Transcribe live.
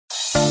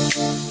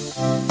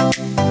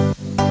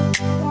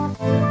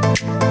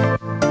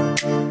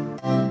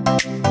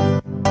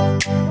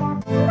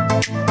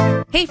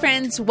Hey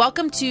friends,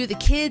 welcome to the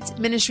Kids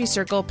Ministry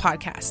Circle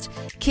podcast.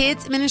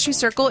 Kids Ministry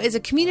Circle is a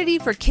community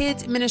for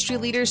kids ministry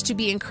leaders to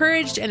be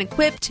encouraged and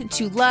equipped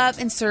to love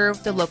and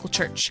serve the local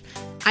church.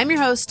 I'm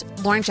your host,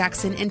 Lauren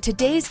Jackson, and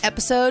today's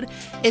episode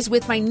is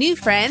with my new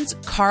friends,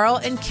 Karl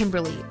and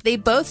Kimberle. They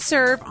both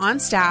serve on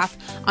staff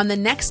on the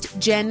Next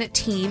Gen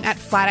team at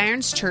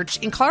Flatirons Church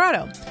in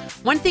Colorado.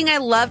 One thing I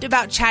loved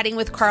about chatting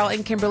with Karl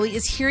and Kimberle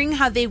is hearing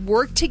how they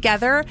work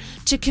together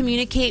to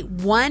communicate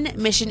one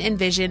mission and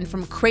vision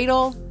from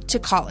cradle to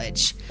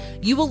college.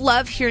 You will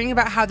love hearing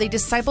about how they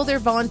disciple their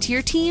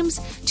volunteer teams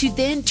to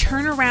then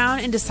turn around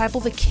and disciple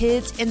the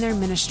kids in their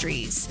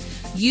ministries.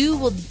 You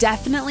will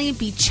definitely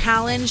be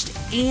challenged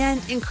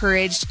and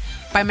encouraged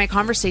by my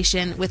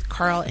conversation with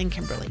Karl and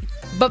Kimberle.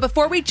 But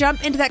before we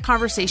jump into that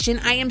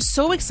conversation, I am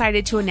so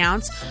excited to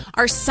announce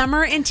our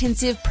Summer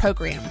Intensive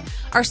program.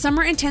 Our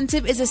Summer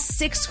Intensive is a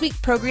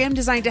 6-week program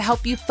designed to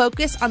help you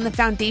focus on the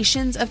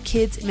foundations of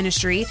kids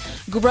ministry,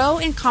 grow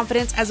in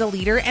confidence as a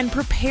leader, and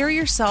prepare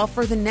yourself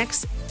for the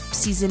next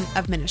season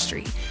of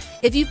ministry.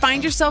 If you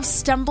find yourself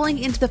stumbling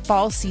into the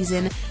fall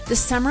season, the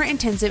Summer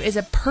Intensive is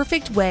a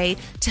perfect way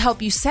to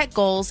help you set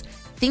goals,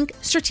 think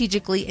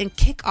strategically, and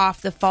kick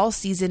off the fall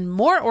season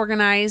more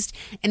organized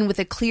and with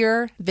a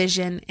clearer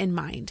vision in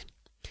mind.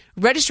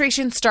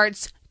 Registration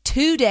starts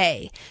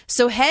today.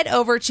 So head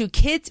over to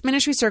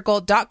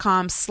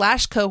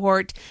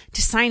kidsministrycircle.com/cohort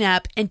to sign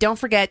up. And don't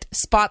forget,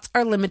 spots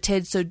are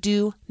limited, so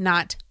do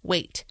not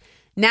wait.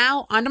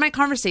 Now, on to my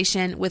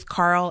conversation with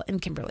Karl and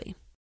Kimberle.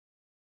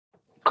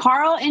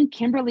 Karl and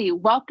Kimberle,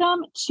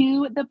 welcome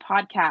to the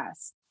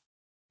podcast.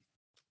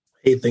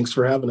 Hey, thanks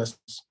for having us.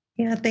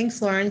 Yeah,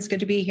 thanks, Lauren. It's good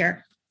to be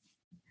here.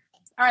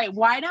 All right,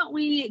 why don't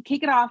we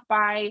kick it off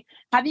by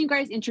having you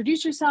guys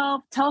introduce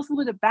yourself, tell us a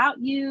little bit about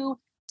you,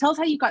 tell us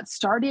how you got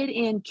started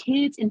in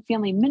kids and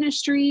family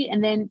ministry,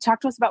 and then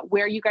talk to us about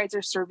where you guys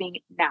are serving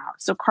now.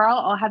 So Karl,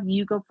 I'll have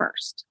you go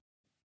first.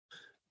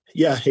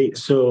 Yeah, hey,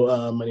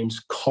 so my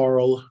name's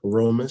Karl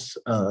Romas.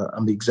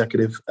 I'm the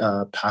executive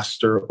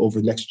pastor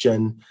over Next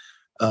Gen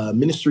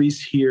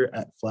Ministries here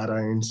at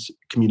Flatirons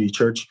Community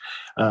Church.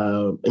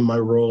 In my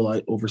role,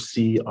 I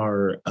oversee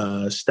our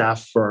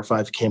staff for our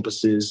 5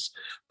 campuses,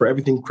 for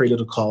everything Cradle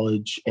to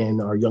college,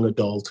 and our young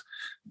adult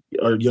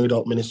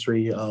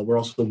ministry. We're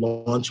also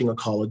launching a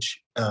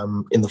college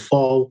in the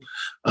fall,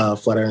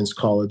 Flatirons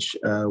College,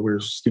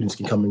 where students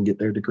can come and get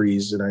their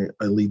degrees, and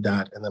I lead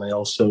that. And then I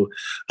also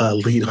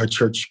lead our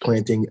church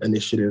planting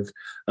initiative.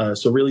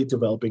 So really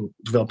developing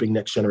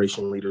next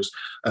generation leaders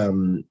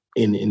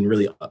in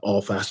really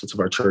all facets of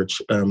our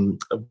church. I've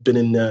been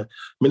in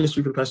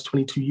ministry for the past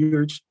 22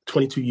 years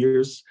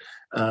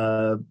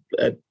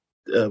at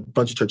a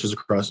bunch of churches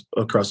across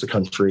the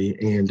country,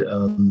 and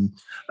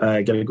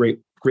I got a great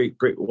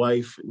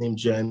wife named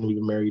Jen. We've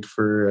been married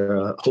for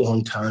a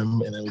long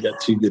time, and then we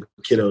got 2 good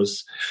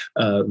kiddos,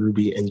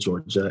 Ruby and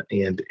Georgia,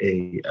 and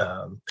a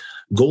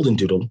golden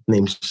doodle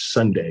named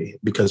Sunday,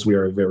 because we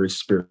are a very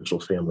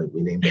spiritual family.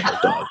 We named our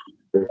dog.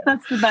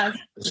 That's the best.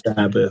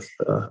 Sabbath.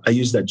 I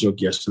used that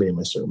joke yesterday in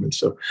my sermon.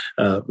 So,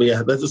 but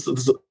yeah, that's a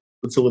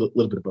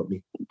little bit about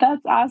me.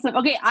 That's awesome.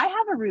 Okay, I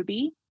have a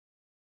Ruby.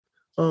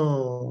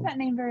 Oh, That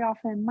name very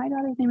often. My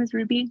daughter's name is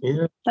Ruby.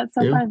 Yeah, that's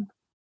so fun.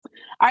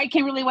 All right,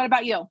 Kimberle, what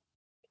about you?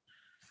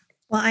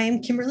 Well, I am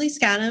Kimberle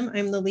Scadam.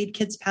 I'm the lead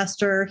kids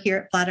pastor here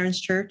at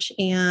Flatirons Church,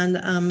 and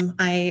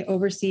I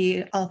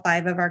oversee all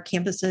 5 of our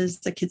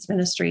campuses, the kids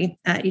ministry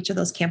at each of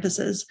those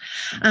campuses.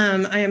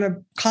 I am a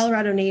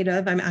Colorado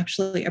native. I'm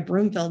actually a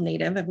Broomfield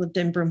native. I've lived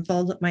in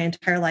Broomfield my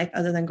entire life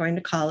other than going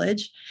to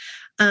college.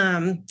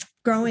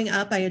 Growing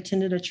up, I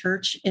attended a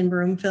church in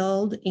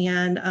Broomfield,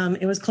 and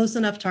it was close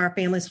enough to our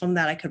family's home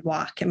that I could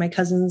walk. And my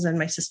cousins and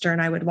my sister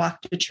and I would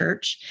walk to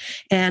church.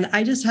 And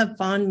I just have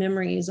fond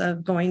memories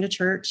of going to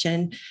church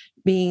and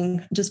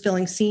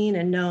feeling seen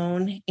and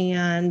known.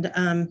 And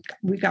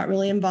we got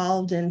really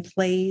involved in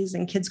plays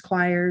and kids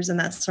choirs and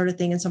that sort of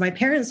thing. And so my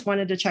parents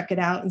wanted to check it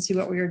out and see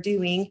what we were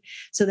doing.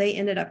 So they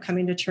ended up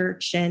coming to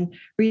church and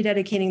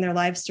rededicating their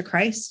lives to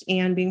Christ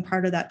and being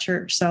part of that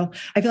church. So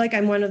I feel like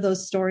I'm one of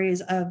those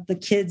stories of the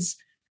kids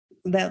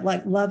that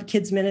love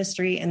kids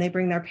ministry, and they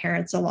bring their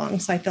parents along.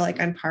 So I feel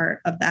like I'm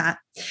part of that.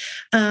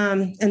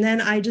 And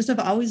then I just have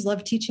always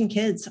loved teaching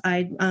kids.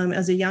 I,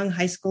 as a young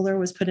high schooler,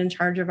 was put in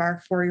charge of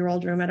our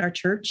 4-year-old room at our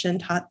church and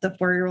taught the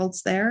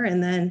 4-year-olds there.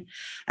 And then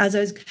as I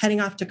was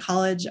heading off to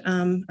college,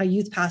 my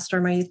youth pastor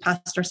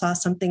saw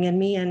something in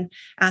me and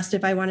asked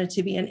if I wanted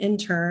to be an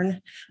intern,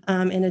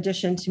 in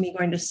addition to me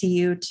going to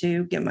CU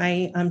to get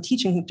my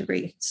teaching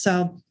degree.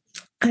 So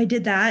I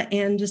did that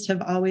and just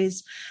have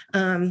always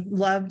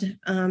loved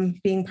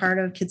being part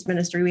of kids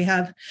ministry.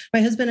 My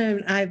husband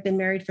and I have been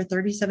married for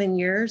 37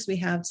 years. We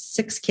have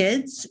 6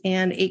 kids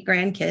and 8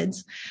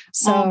 grandkids.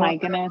 So, oh my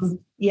goodness.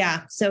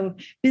 Yeah. So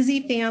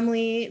busy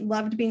family,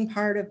 loved being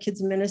part of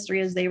kids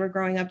ministry as they were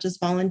growing up, just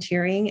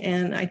volunteering.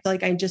 And I feel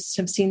like I just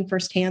have seen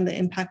firsthand the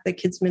impact that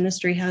kids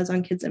ministry has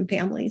on kids and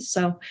families.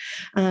 So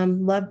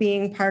love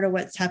being part of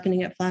what's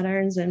happening at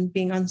Flatirons and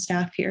being on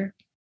staff here.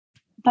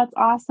 That's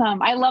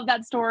awesome. I love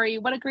that story.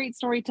 What a great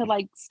story to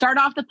like start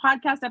off the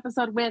podcast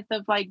episode with,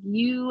 of like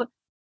you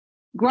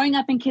growing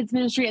up in kids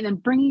ministry and then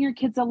bringing your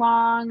kids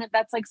along.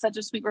 That's like such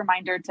a sweet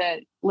reminder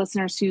to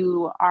listeners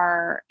who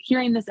are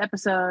hearing this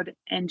episode,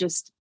 and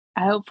just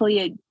hopefully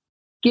it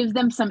gives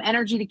them some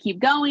energy to keep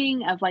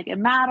going, of like, it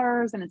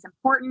matters and it's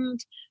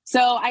important.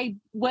 So I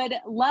would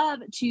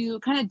love to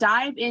kind of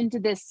dive into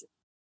this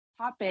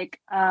topic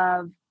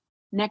of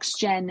next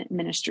gen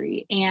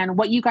ministry and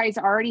what you guys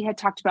already had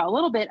talked about a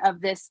little bit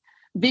of this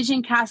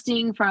vision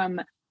casting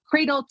from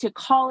cradle to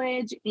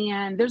college.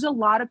 And there's a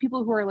lot of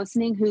people who are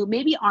listening who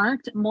maybe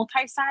aren't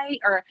multi-site,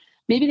 or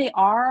maybe they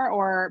are,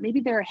 or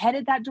maybe they're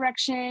headed that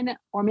direction,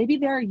 or maybe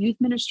their youth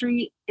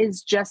ministry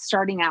is just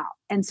starting out.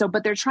 And so,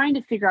 but they're trying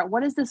to figure out,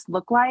 what does this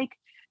look like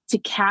to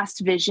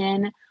cast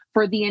vision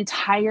for the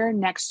entire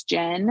next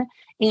gen,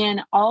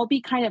 and all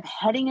be kind of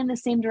heading in the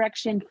same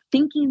direction,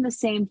 thinking the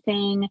same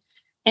thing.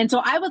 And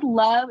so I would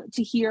love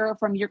to hear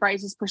from your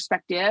guys'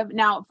 perspective.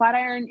 Now,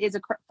 Flatirons is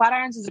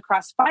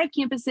across 5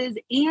 campuses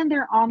and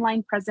their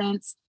online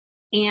presence,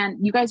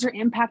 and you guys are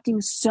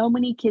impacting so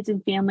many kids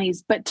and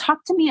families. But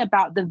talk to me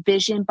about the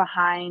vision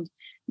behind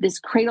this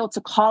cradle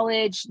to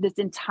college, this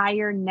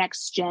entire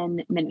next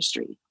gen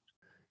ministry.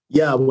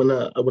 Yeah, when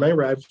I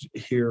arrived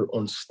here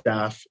on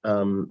staff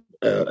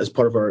as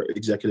part of our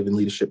executive and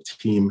leadership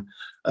team,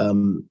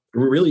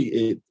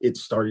 really it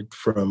started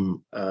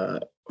from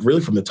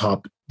really from the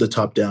top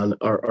down.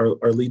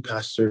 Our lead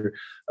pastor,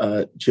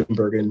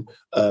 Kimberle,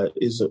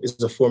 is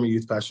a former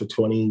youth pastor,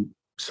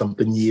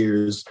 20-something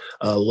years,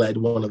 led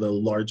one of the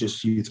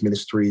largest youth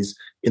ministries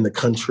in the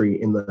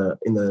country in the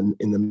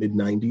mid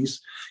 90s,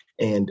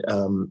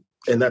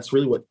 and that's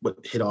really what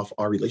hit off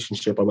our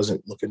relationship. I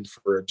wasn't looking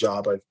for a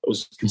job. I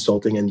was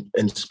consulting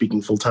and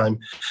speaking full time,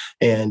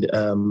 and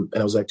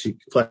I was actually,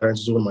 Flatirons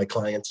was one of my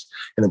clients.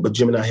 But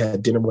Jim and I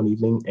had dinner one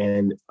evening,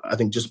 and I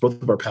think just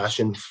both of our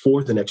passion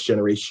for the next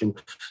generation,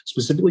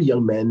 specifically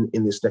young men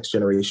in this next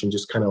generation,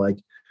 just kind of like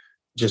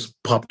just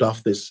popped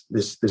off this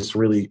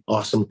really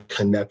awesome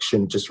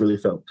connection. Just really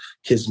felt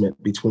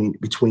kismet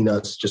between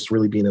us, just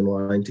really being in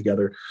line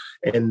together,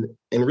 and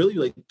really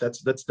like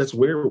that's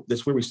where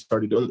we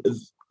started.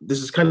 This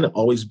has kind of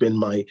always been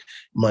my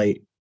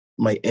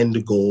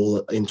end goal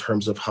in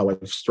terms of how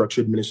I've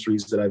structured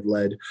ministries that I've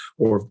led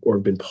or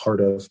been part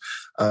of.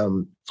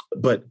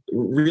 But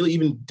really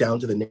even down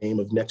to the name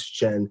of Next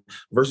Gen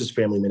versus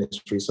family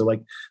ministry. So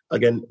like,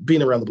 again,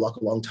 being around the block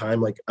a long time,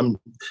 like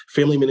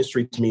family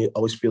ministry to me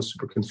always feels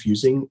super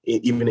confusing,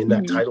 even in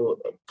that title.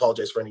 I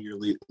apologize for any of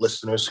your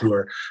listeners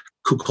who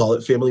call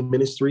it family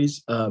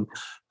ministries.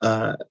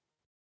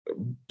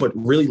 But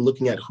really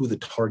looking at who the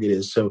target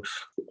is. So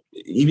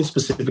even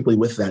specifically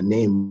with that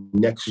name,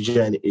 Next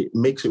Gen, it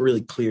makes it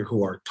really clear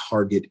who our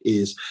target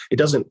is. It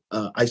doesn't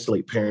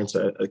isolate parents.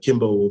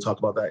 Kimberle will talk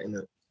about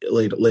that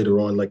later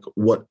on, like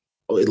what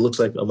it looks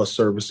like of us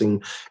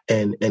servicing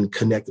and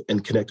connect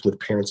with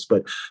parents.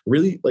 But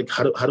really, like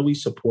how do we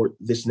support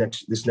this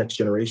next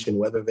generation,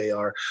 whether they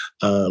are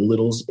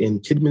littles in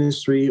kid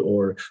ministry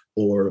or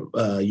Gen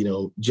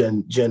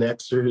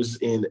Xers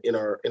in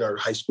our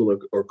high school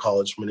or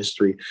college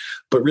ministry.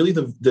 But really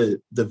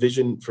the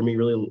vision for me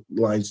really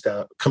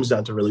comes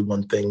down to really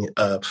one thing.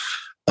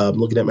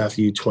 Looking at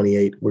Matthew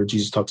 28, where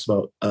Jesus talks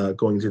about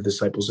going to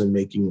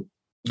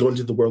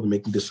the world and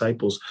making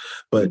disciples.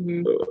 But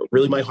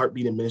really my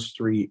heartbeat in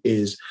ministry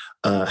is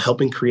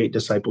helping create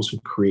disciples who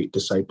create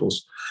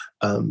disciples.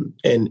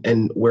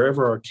 And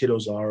wherever our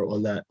kiddos are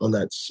on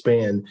that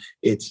span,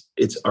 it's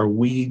are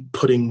we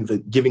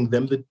giving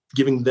them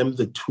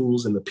the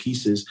tools and the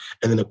pieces,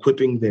 and then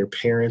equipping their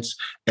parents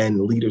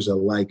and leaders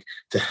alike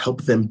to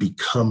help them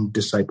become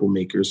disciple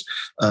makers,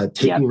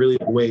 taking really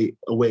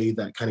away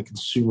that kind of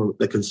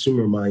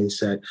consumer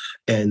mindset,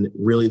 and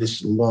really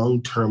this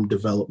long-term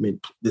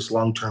development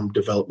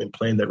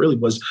plan that really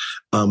was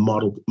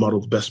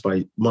modeled best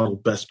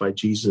by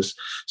Jesus.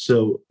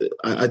 So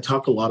I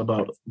talk a lot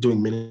about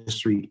doing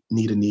ministry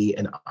knee to knee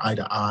and eye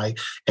to eye,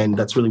 and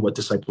that's really what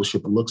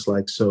discipleship looks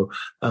like. So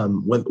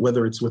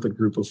whether it's with a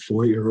group of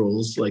 4-year-olds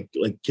like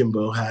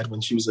Kimberle had when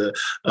she was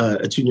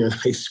a junior in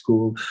high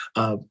school,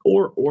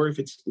 or if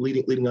it's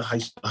leading a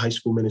high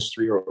school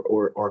ministry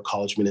or a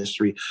college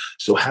ministry.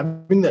 So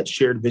having that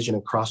shared vision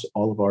across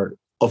all of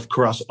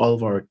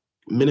our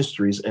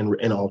ministries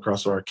and all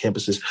across our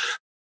campuses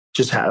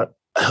just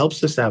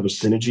helps us to have a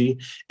synergy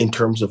in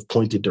terms of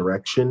pointed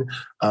direction.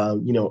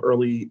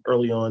 Early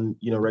on,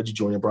 Reggie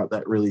Joyner brought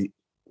that really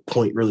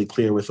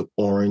clear with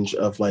orange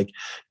of like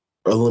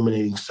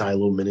eliminating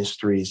silo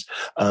ministries.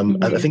 I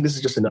think this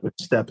is just another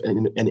step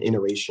and an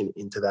iteration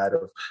into that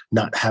of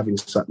not having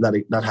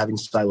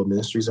silo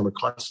ministries, and we're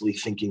constantly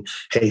thinking,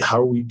 hey,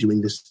 how are we doing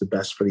this the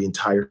best for the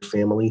entire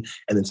family,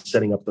 and then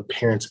setting up the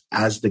parents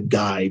as the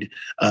guide.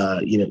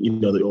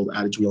 The old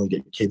adage, we only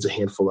get kids a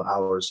handful of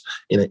hours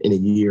in a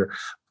year,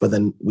 but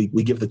then we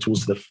give the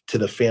tools to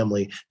the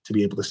family to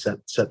be able to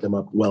set them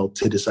up well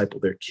to disciple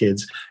their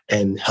kids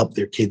and help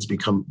their kids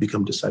become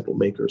disciple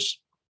makers.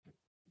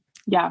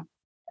 Yeah.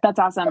 That's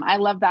awesome. I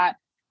love that.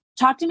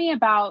 Talk to me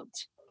about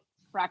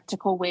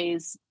practical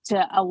ways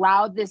to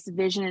allow this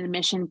vision and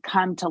mission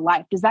come to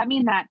life? Does that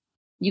mean that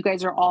you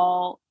guys are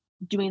all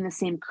doing the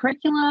same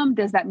curriculum?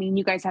 Does that mean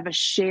you guys have a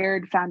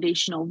shared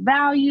foundational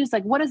values?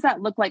 Like, what does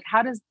that look like?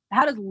 How does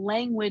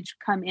language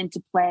come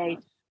into play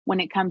when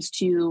it comes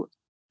to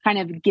kind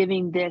of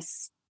giving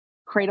this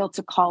cradle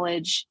to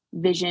college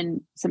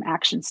vision some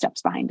action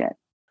steps behind it?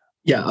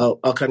 Yeah,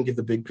 I'll kind of give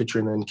the big picture,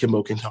 and then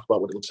Kimbo can talk about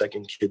what it looks like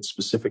in kids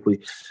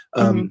specifically.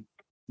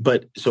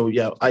 But so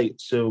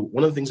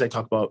one of the things I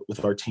talk about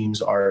with our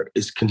teams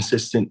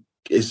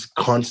is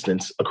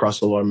constants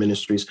across all our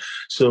ministries.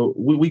 So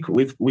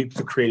we've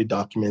created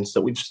documents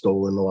that we've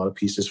stolen a lot of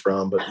pieces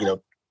from, but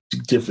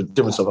different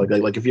stuff like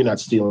that. Like, if you're not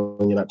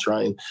stealing, you're not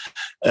trying.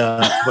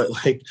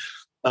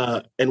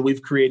 And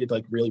we've created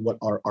like really what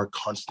are our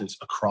constants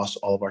across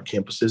all of our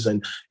campuses,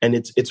 and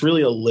it's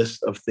really a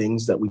list of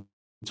things that we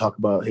talk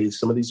about. Hey,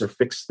 some of these are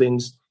fixed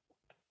things.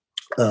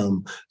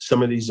 Some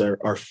of these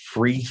are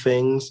free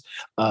things.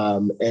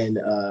 And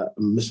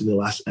I'm missing the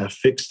last F: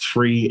 fixed,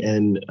 free,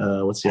 and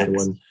what's the other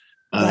one?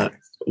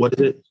 What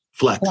is it?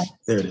 Flex.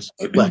 There it is.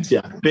 Flex.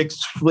 Yeah.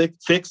 Fixed,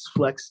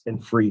 flex,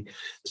 and free.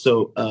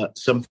 So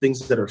some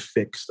things that are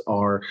fixed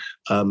are,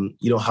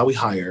 how we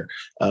hire,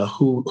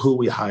 who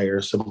we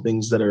hire. Some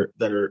things that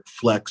are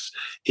flex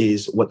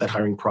is what that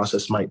hiring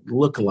process might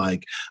look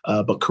like.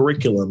 But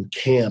curriculum,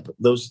 camp,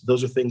 those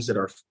are things that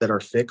are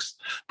fixed.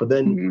 But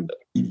then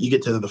you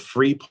get to the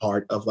free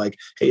part of like,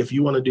 hey, if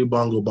you want to do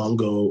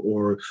bongo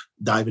or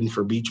dive in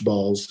for beach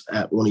balls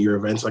at one of your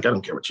events, like, I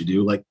don't care what you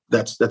do. Like,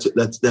 that's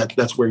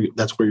where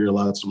you're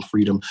allowed some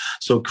freedom.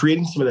 So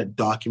creating some of that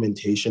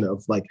documentation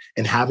of like,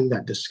 and having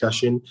that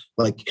discussion,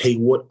 like, hey,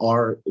 what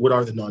are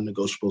the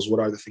non-negotiables? What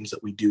are the things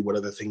that we do? What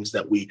are the things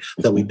that we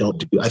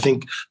don't do? I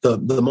think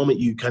the moment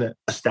you kind of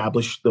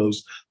establish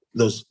those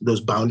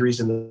boundaries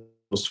and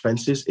those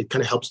fences, it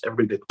kind of helps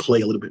everybody to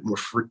play a little bit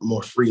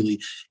more freely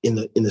in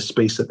the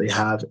space that they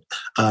have.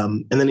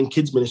 And then in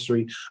kids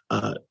ministry,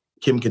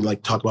 Kim can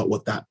like talk about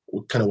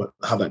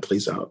how that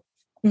plays out.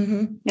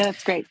 Mm-hmm. Yeah,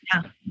 that's great.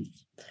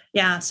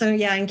 Yeah. So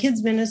in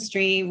kids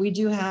ministry, we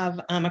do have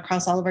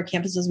across all of our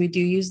campuses, we do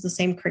use the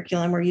same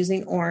curriculum. We're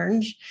using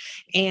Orange.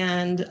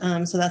 And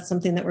so that's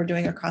something that we're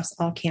doing across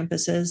all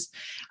campuses.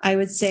 I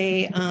would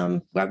say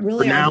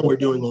we're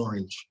doing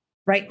Orange.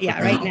 Right.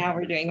 Yeah. Right now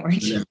we're doing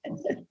Orange. Yeah.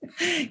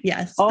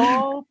 Yes.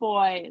 Oh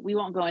boy. We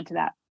won't go into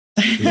that.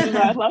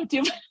 I'd love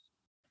to.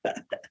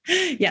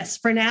 Yes,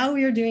 for now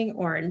we are doing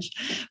Orange,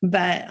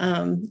 but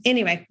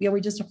anyway,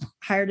 we just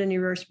hired a new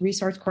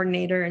resource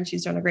coordinator, and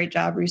she's done a great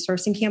job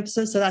resourcing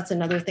campuses. So that's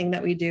another thing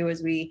that we do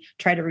is we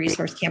try to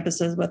resource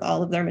campuses with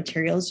all of their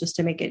materials just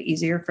to make it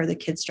easier for the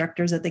kids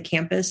instructors at the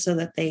campus so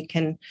that they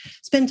can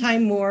spend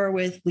time more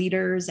with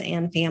leaders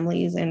and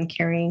families and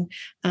caring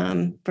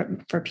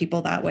for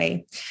people that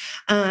way.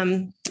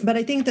 But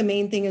I think the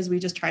main thing is we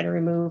just try to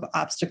remove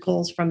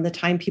obstacles from the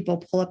time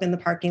people pull up in the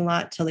parking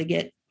lot till they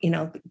get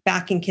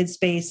back in kids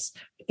space.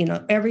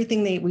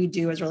 Everything that we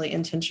do is really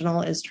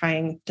intentional, is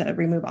trying to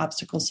remove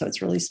obstacles. So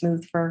it's really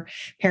smooth for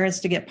parents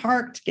to get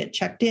parked, get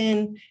checked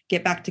in,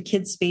 get back to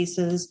kids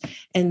spaces.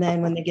 And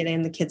then when they get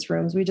in the kids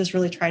rooms, we just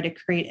really try to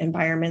create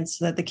environments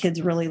that the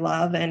kids really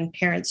love and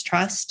parents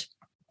trust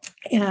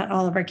at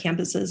all of our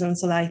campuses. And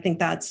so I think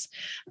that's,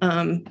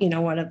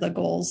 one of the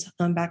goals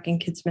back in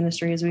kids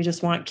ministry is we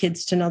just want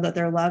kids to know that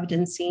they're loved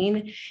and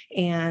seen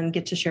and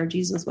get to share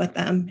Jesus with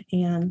them.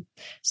 And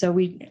so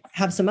we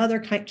have some other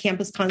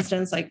campus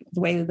constants, like the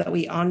way that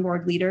we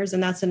onboard leaders.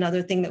 And that's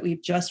another thing that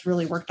we've just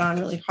really worked on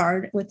really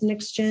hard with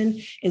Next Gen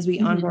is we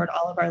onboard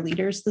all of our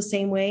leaders the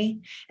same way.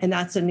 And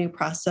that's a new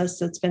process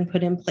that's been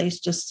put in place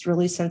just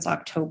really since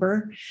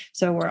October.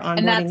 So we're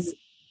onboarding.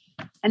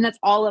 And that's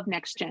all of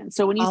Next Gen.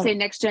 So when you say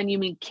Next Gen, you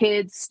mean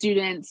kids,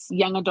 students,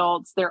 young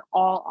adults, they're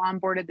all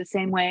onboarded the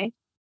same way?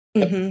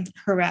 Mm-hmm,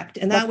 correct.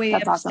 And that way,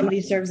 if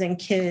somebody serves in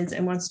kids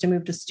and wants to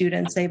move to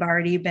students, they've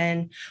already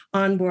been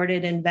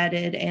onboarded and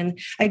vetted. And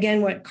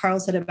again, what Karl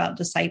said about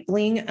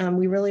discipling,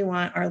 we really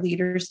want our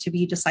leaders to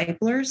be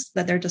disciplers,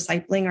 that they're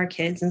discipling our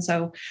kids. And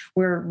so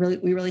we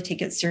really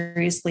take it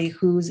seriously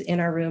who's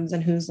in our rooms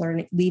and who's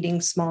leading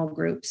small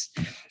groups.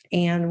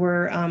 And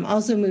we're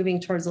also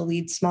moving towards a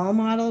lead small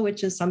model,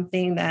 which is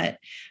something that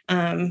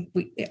I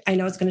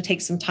know it's going to take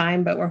some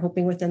time, but we're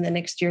hoping within the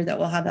next year that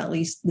we'll have that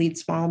lead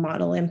small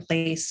model in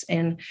place.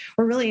 And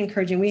we're really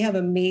encouraging. We have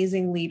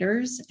amazing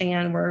leaders,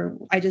 and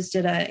I just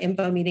did an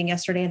info meeting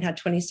yesterday and had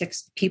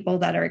 26 people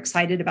that are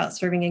excited about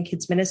serving in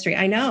kids ministry.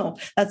 I know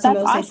that's the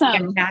most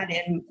awesome. I've had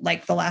in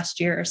like the last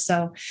year or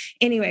so.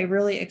 Anyway,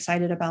 really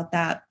excited about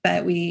that.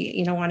 But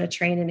we, want to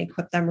train and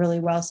equip them really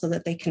well so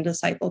that they can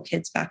disciple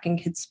kids back in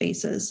kids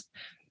spaces.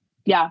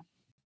 Yeah.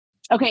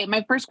 Okay.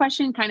 My first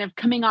question kind of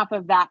coming off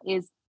of that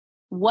is,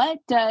 what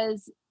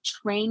does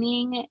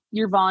training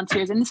your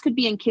volunteers, and this could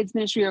be in kids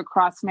ministry or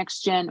across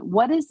Next Gen,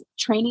 what does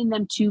training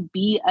them to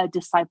be a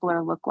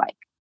discipler look like?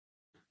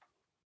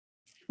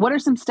 What are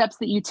some steps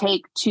that you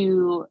take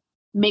to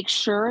make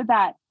sure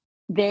that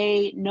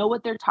they know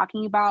what they're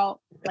talking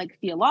about, like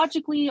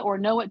theologically, or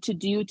know what to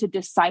do to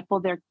disciple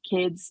their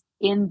kids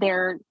in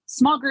their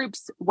small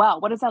groups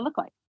well? What does that look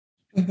like?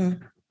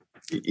 Mm-hmm.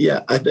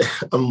 Yeah,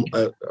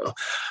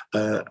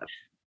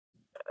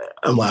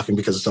 I'm laughing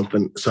because of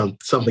something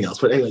else.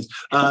 But anyways,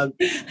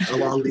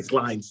 along these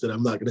lines that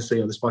I'm not going to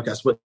say on this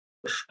podcast, but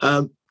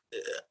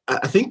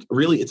I think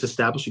really it's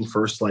establishing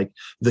first, like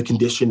the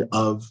condition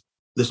of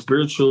the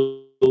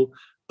spiritual,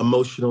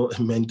 emotional,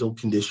 and mental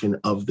condition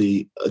of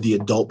the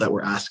adult that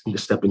we're asking to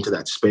step into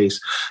that space.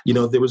 You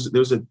know, there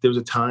was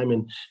a time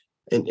in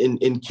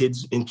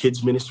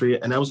kids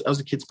ministry, and I was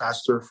a kids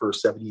pastor for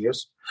 7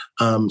 years.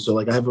 So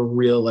like I have a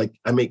real, like,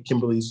 I make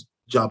Kimberly's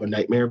job a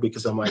nightmare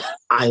because I'm like,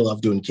 I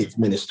love doing kids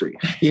ministry,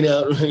 you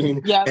know what I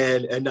mean? Yeah.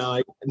 And now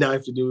I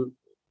have to do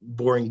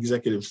boring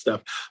executive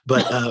stuff,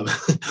 but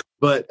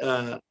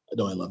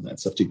no, I love that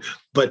stuff too.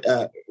 But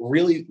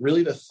really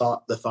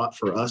the thought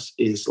for us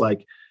is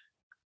like,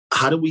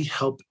 how do we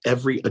help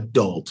every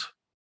adult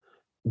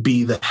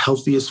be the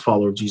healthiest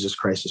follower of Jesus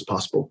Christ as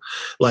possible?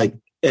 Like,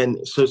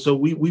 and so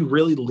we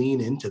really lean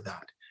into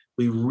that.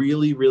 We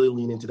really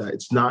lean into that.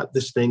 It's not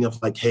this thing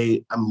of like,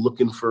 hey, I'm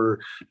looking for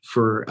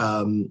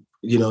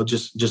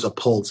just a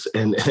pulse,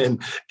 and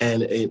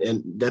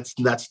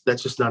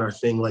that's just not our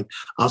thing. Like,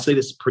 I'll say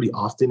this pretty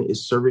often: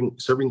 is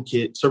serving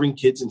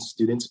kids and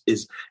students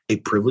is a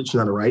privilege,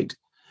 not a right.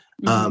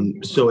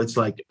 So it's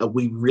like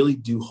we really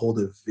do hold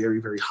a very,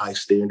 very high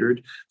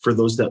standard for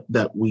those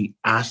that we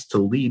ask to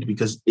lead,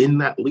 because in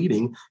that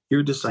leading,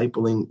 you're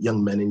discipling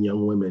young men and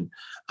young women.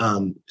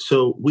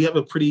 So we have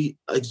a pretty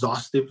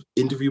exhaustive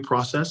interview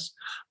process.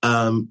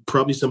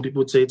 Probably some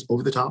people would say it's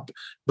over the top,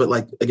 but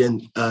like,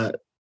 again,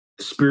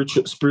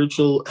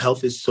 spiritual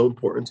health is so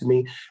important to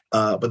me,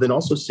 but then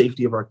also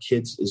safety of our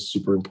kids is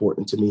super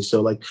important to me.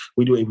 So like,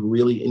 we do a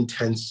really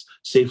intense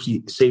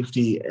safety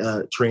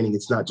training.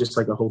 It's not just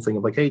like a whole thing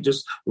of like, hey,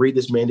 just read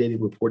this mandated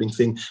reporting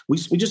thing. We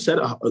just set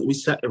a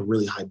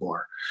really high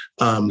bar.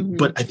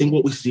 But I think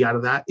what we see out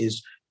of that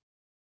is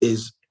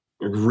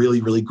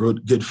really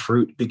good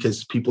fruit,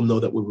 because people know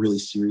that we're really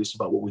serious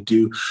about what we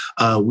do.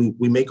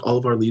 We make all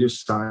of our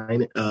leaders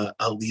sign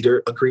a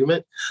leader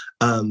agreement,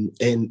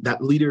 and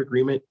that leader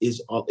agreement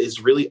is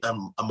really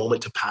a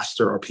moment to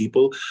pastor our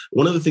people.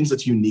 One of the things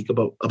that's unique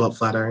about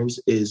Flatirons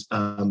is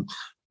the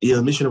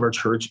mission of our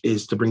church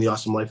is to bring the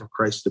awesome life of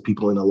Christ to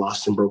people in a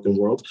lost and broken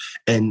world.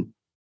 And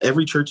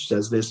every church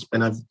says this,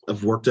 and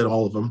I've worked at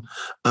all of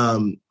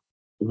them.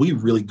 We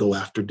really go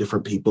after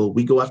different people.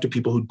 We go after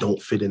people who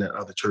don't fit in at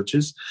other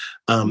churches,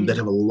 that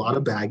have a lot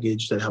of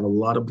baggage, that have a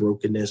lot of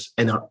brokenness,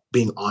 and are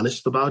being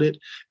honest about it.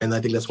 And I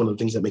think that's one of the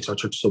things that makes our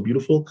church so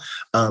beautiful.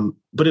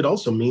 But it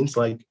also means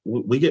like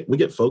we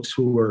get folks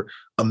who are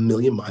a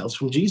million miles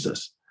from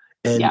Jesus,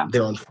 and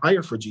they're on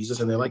fire for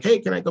Jesus, and they're like, hey,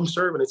 can I come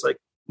serve? And it's like,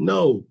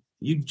 no,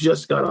 you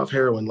just got off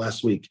heroin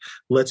last week.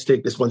 Let's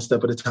take this one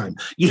step at a time.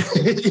 You know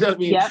what I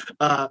mean? Yep.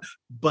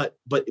 But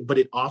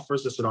it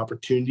offers us an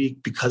opportunity,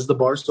 because the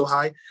bar is so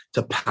high,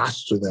 to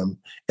pastor them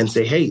and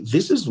say, hey,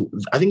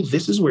 I think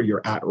this is where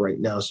you're at right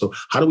now. So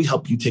how do we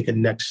help you take a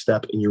next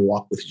step in your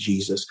walk with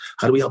Jesus?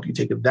 How do we help you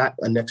take a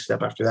next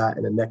step after that,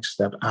 and a next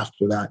step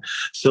after that?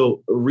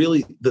 So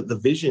really the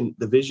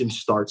vision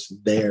starts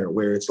there,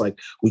 where it's like,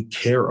 we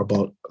care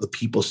about the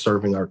people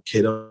serving our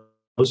kiddos,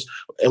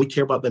 and we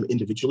care about them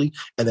individually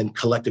and then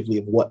collectively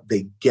of what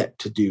they get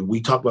to do.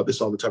 We talk about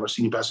this all the time. Our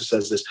senior pastor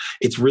says this: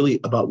 it's really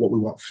about what we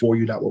want for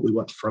you, not what we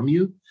want from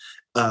you.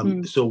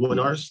 So when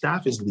our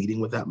staff is leading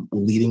with that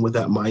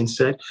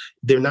mindset,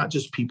 they're not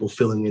just people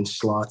filling in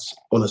slots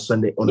on a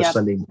Sunday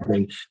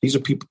morning. These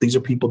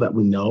are people that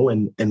we know,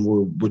 and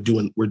we're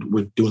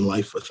doing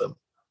life with them.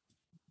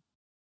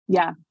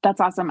 Yeah, that's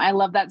awesome. I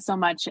love that so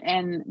much.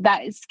 And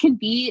that can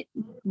be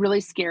really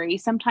scary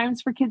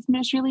sometimes for kids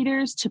ministry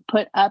leaders to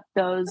put up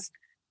those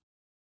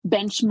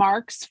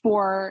benchmarks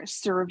for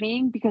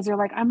serving, because they're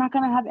like, I'm not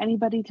going to have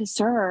anybody to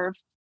serve.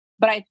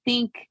 But I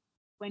think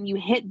when you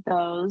hit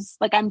those,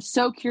 like, I'm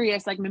so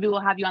curious, like maybe we'll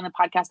have you on the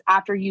podcast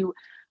after you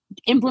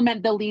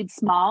implement the lead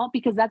small,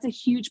 because that's a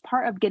huge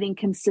part of getting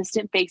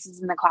consistent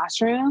faces in the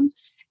classroom.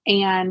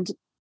 And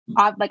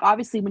like,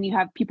 obviously, when you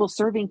have people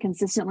serving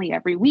consistently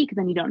every week,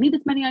 then you don't need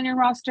as many on your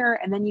roster,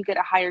 and then you get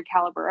a higher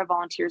caliber of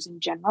volunteers in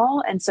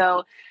general. And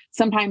so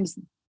sometimes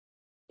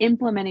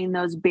implementing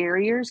those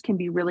barriers can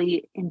be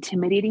really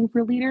intimidating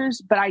for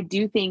leaders, but I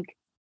do think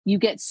you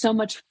get so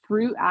much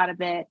fruit out of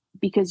it,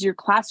 because your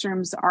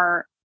classrooms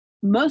are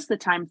most of the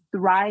time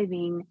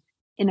thriving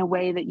in a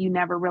way that you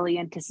never really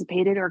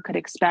anticipated or could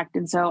expect.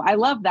 And so I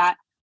love that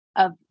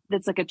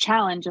that's like a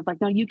challenge of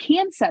like, no, you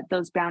can set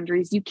those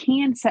boundaries. You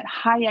can set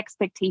high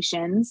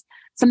expectations.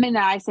 Something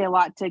that I say a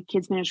lot to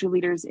kids ministry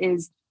leaders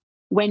is,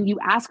 when you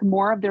ask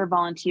more of your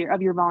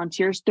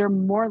volunteers, they're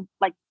more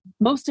like,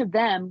 most of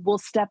them will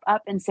step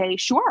up and say,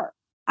 sure,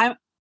 I'll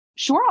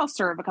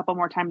serve a couple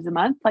more times a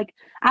month. Like,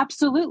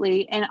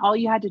 absolutely. And all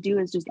you had to do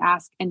is just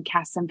ask and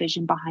cast some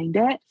vision behind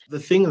it. The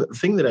thing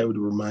that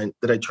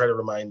I try to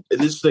remind, and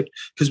this is like,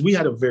 because we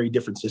had a very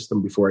different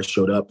system before I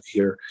showed up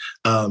here.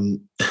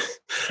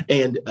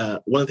 And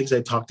one of the things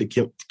I talked to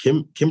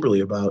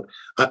Kimberle about,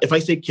 if I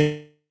say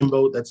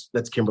Kimbo, that's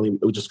Kimberle.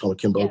 We just call it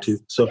Kimbo too.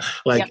 So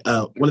one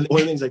of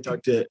the things I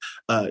talked to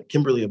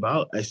Kimberle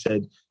about, I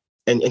said,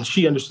 and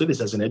she understood this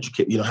as an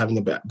educator, having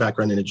a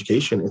background in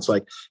education. It's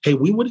like, hey,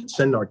 we wouldn't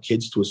send our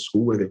kids to a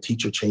school where their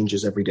teacher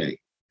changes every day.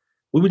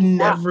 We would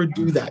never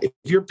do that. If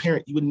you're a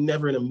parent, you would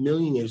never in a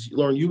million years,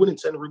 Lauren, you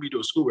wouldn't send Ruby to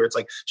a school where it's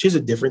like she has a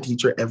different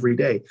teacher every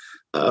day.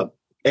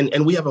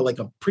 And we have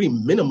a pretty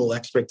minimal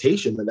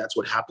expectation that that's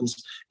what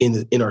happens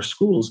in our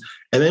schools.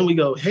 And then we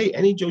go, hey,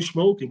 any Joe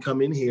Schmo can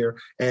come in here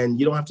and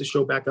you don't have to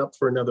show back up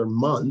for another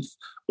month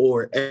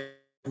or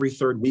every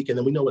third week. And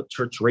then we know what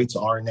church rates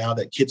are now,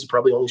 that kids are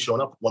probably only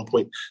showing up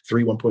 1.3,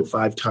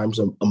 1.5 times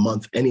a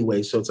month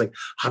anyway. So it's like,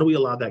 how do we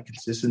allow that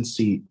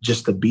consistency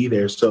just to be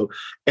there? So,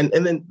 and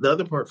then the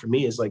other part for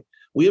me is like,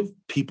 we have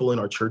people in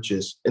our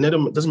churches, and it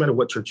doesn't matter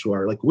what church you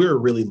are. Like, we're a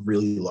really,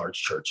 really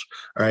large church.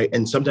 All right.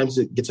 And sometimes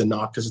it gets a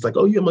knock because it's like,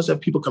 oh, you must have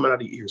people coming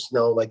out of your ears.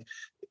 No, like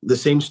the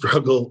same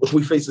struggle.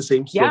 We face the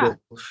same struggle.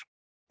 Yeah.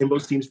 And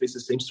both teams face the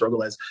same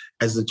struggle as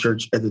the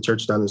church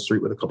down the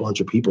street with a couple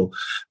hundred people.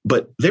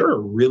 But there are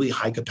really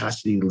high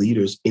capacity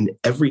leaders in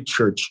every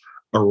church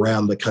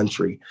around the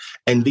country.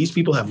 And these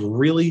people have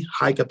really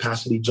high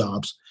capacity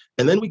jobs.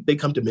 And then they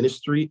come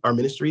to our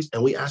ministries,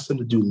 and we ask them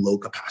to do low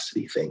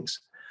capacity things.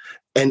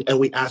 And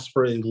we ask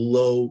for a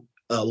low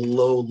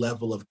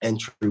level of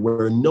entry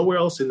where nowhere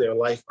else in their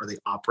life are they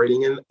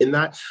operating in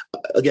that.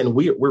 Again,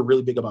 we're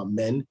really big about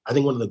men. I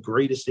think one of the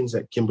greatest things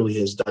that Kimberle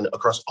has done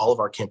across all of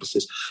our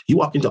campuses, you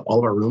walk into all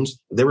of our rooms,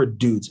 there are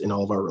dudes in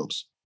all of our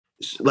rooms,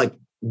 like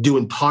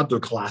doing toddler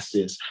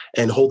classes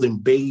and holding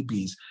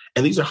babies.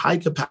 And these are high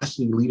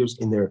capacity leaders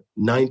in their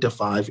 9 to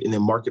 5 in their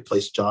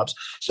marketplace jobs.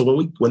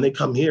 So when they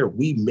come here,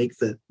 we make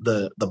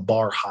the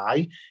bar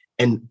high,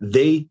 and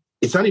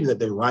it's not even that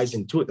they're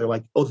rising to it. They're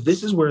like, oh,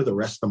 this is where the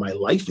rest of my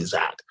life is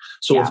at.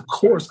 So of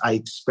course I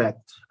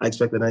expect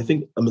that. And I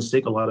think a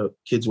mistake a lot of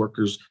kids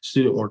workers,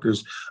 student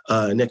workers,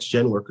 next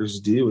gen workers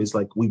do is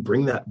like, we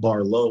bring that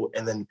bar low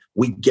and then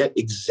we get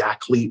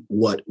exactly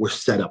what we're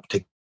set up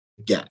to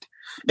get.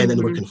 And then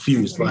we're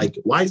confused. Like,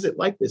 why is it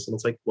like this? And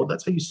it's like, well,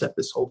 that's how you set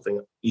this whole thing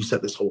up. You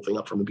set this whole thing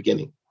up from the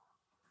beginning.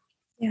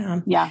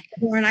 Yeah.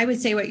 Lauren, I would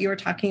say what you were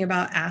talking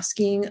about,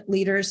 asking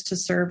leaders to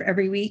serve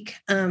every week.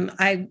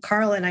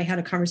 Karl and I had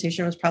a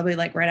conversation, it was probably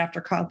like right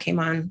after Karl came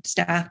on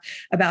staff,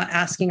 about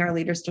asking our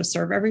leaders to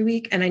serve every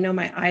week. And I know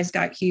my eyes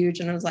got huge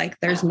and I was like,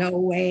 there's no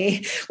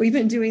way. We've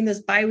been doing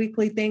this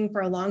biweekly thing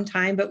for a long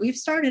time, but we've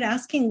started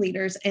asking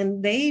leaders,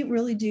 and they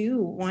really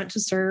do want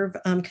to serve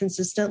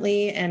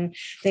consistently. And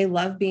they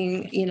love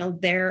being,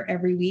 there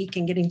every week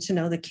and getting to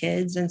know the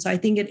kids. And so I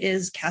think it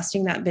is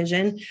casting that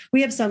vision.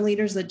 We have some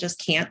leaders that just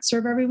can't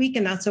serve every week,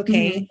 and that's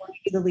okay.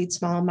 The lead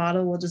small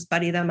model, we'll just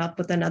buddy them up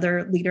with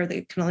another leader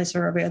that can only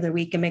serve every other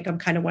week and make them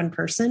kind of one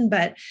person.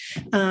 But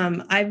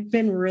I've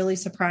been really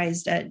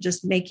surprised at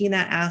just making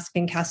that ask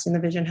and casting the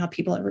vision, how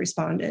people have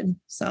responded.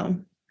 So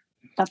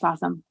that's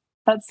awesome.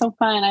 That's so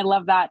fun. I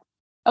love that.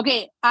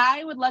 Okay.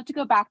 I would love to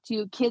go back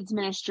to kids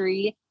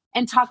ministry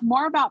and talk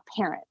more about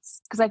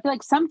parents, because I feel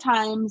like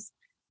sometimes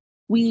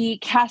we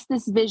cast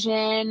this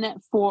vision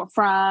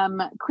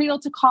from Cradle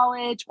to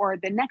college or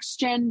the next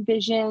gen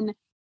vision.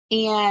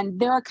 And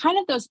there are kind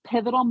of those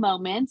pivotal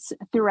moments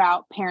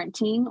throughout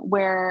parenting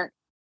where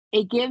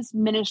it gives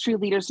ministry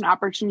leaders an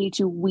opportunity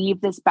to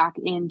weave this back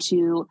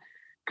into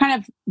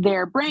kind of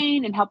their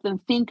brain and help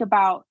them think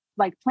about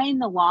like playing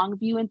the long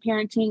view in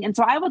parenting. And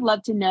so I would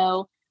love to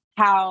know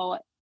how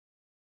it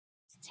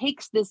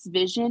takes this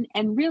vision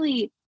and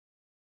really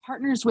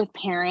partners with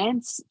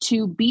parents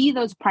to be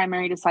those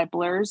primary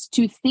disciplers,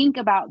 to think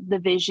about the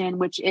vision,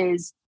 which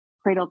is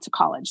Cradle to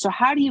college. So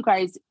how do you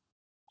guys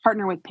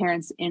partner with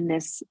parents in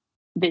this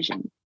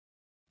vision?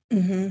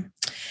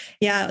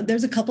 Yeah,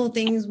 there's a couple of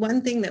things.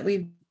 One thing that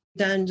we've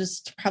done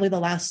just probably the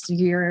last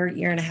year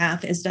and a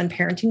half is done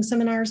parenting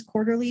seminars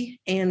quarterly,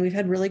 and we've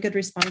had really good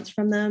response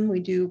from them. We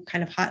do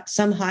kind of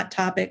some hot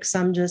topics,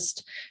 some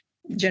just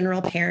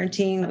general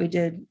parenting. We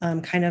did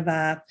kind of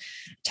a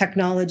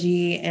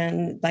technology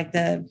and like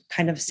the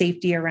kind of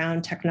safety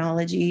around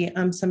technology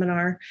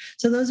seminar.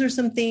 So those are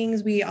some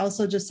things. We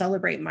also just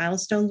celebrate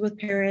milestones with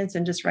parents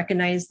and just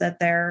recognize that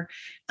they're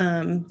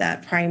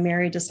that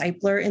primary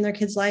discipler in their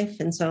kid's life.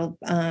 And so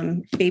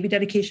baby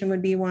dedication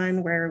would be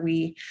one where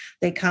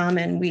they come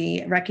and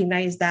we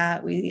recognize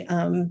that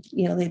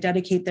they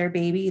dedicate their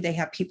baby. They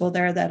have people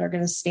there that are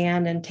going to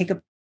stand and take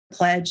a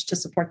pledge to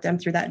support them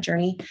through that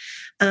journey.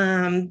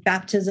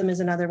 Baptism is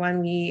another one.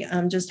 We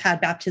just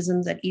had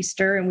baptisms at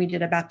Easter, and we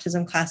did a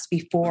baptism class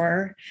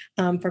before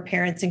for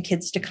parents and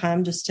kids to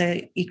come, just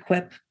to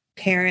equip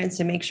parents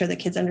and make sure that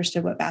kids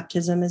understood what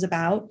baptism is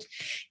about.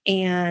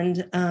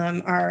 And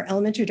our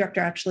elementary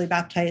director actually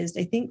baptized,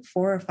 I think,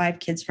 4 or 5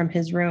 kids from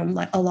his room,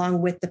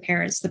 along with the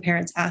parents. The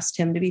parents asked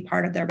him to be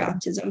part of their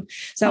baptism.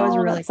 So that was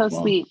really so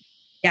cool. Sweet.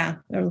 Yeah,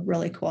 that was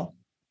really cool.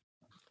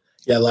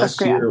 Yeah, last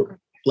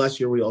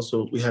year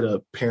we had a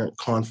parent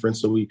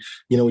conference, so we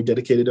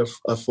dedicated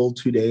a full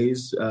 2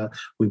 days.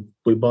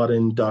 We brought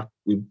in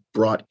we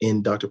brought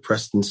in Dr.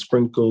 Preston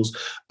Sprinkles,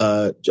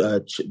 Dr.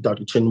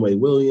 Chinwe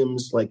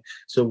Williams. Like,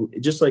 so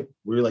just like,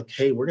 we're like,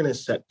 hey, we're going to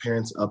set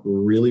parents up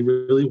really,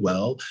 really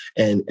well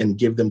and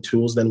give them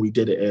tools. Then we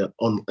did an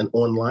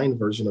online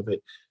version of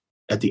it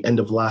at the end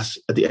of last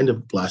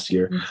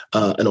year,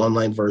 an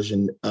online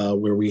version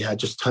where we had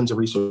just tons of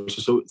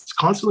resources. So it's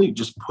constantly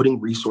just putting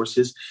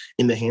resources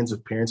in the hands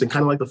of parents, and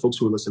kind of like the folks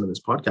who are listening to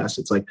this podcast.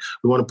 It's like,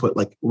 we want to put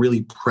like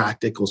really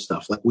practical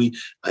stuff. Like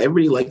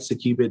everybody likes to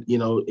keep it,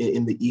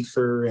 in the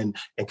ether and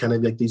kind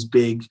of like these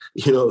big,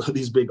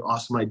 these big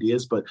awesome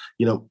ideas. But,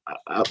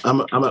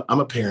 I'm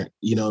a parent,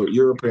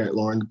 you're a parent,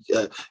 Lauren,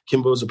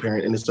 Kimbo's a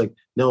parent. And it's like,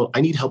 no,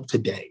 I need help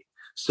today.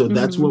 So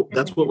that's what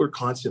we're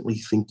constantly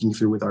thinking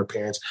through with our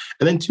parents.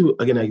 And then too,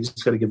 again, I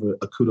just got to give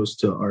a kudos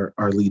to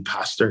our lead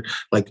pastor.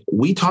 Like,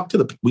 we talk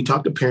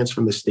to parents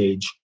from the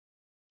stage,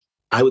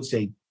 I would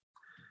say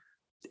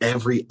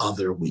every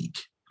other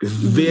week,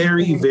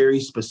 very, very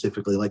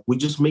specifically. Like, we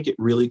just make it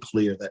really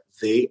clear that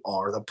they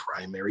are the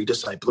primary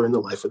discipler in the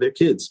life of their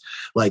kids.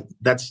 Like,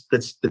 that's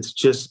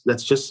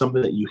just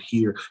something that you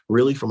hear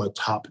really from a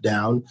top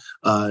down,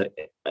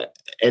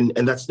 and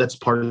that's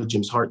part of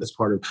Jim's heart. That's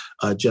part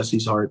of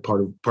Jesse's heart.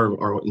 Part of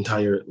our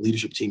entire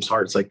leadership team's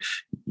heart. It's like,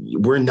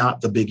 we're not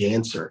the big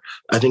answer.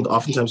 I think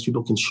oftentimes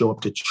people can show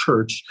up to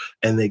church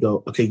and they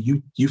go, okay,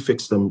 you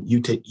fix them, you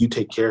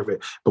take care of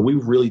it. But we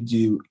really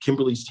do.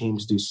 Kimberly's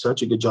teams do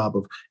such a good job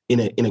of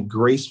in a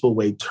graceful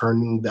way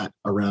turning that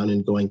around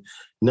and going,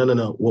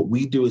 no. What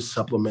we do is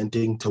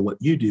supplementing to what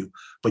you do,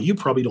 but you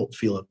probably don't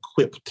feel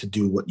equipped to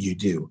do what you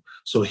do.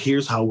 So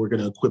here's how we're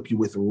going to equip you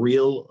with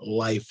real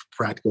life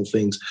practical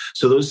things.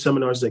 So those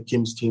seminars that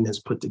Kim's team has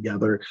put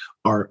together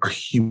are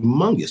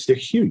humongous. They're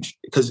huge,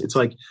 because it's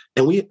like,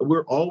 and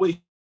we're always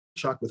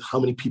shocked with how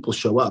many people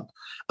show up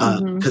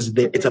because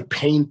it's a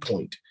pain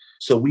point.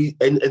 So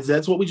and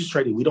that's what we just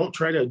try to do. We don't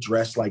try to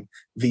address like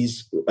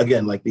these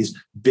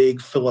big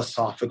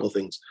philosophical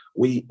things.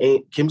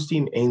 Kim's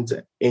team aims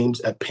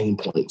at pain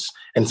points,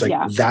 and it's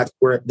like,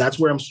 that's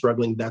where I'm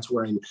struggling. That's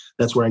where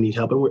I need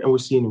help, and we're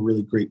seeing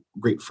really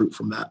great fruit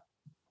from that.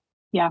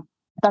 Yeah,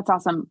 that's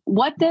awesome.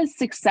 What does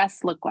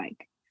success look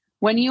like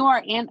when you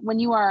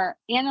are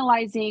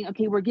analyzing?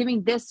 Okay, we're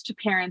giving this to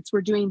parents.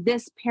 We're doing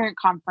this parent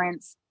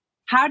conference.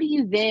 How do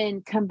you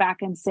then come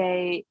back and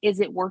say, is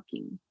it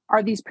working?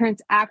 Are these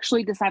parents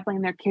actually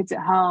discipling their kids at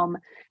home?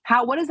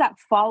 What does that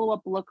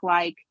follow-up look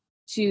like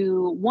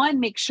to, one,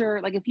 make sure,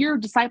 like, if you're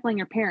discipling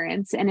your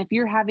parents and if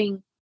you're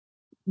having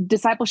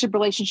discipleship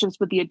relationships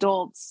with the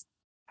adults,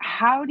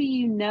 how do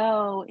you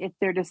know if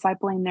they're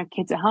discipling their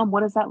kids at home?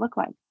 What does that look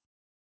like?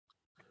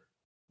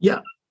 Yeah,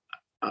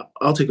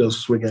 I'll take a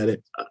swing at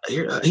it.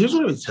 Here's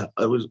what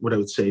I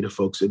would say to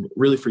folks, and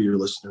really for your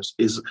listeners,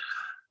 is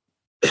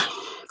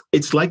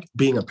it's like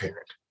being a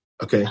parent,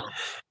 okay?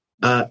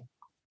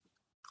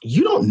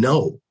 You don't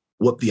know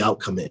what the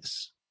outcome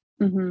is.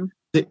 And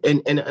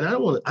I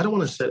don't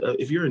want to set,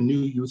 if you're a new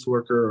youth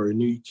worker or a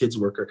new kids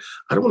worker,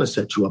 I don't want to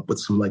set you up with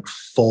some like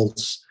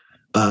false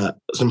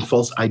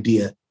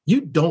idea.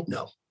 You don't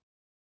know.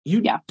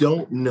 You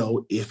don't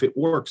know if it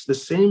works. The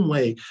same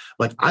way,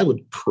 like I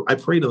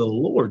pray to the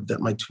Lord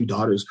that my two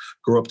daughters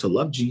grow up to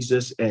love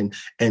Jesus and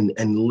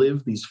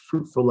live these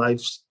fruitful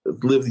lives in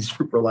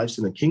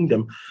the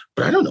kingdom.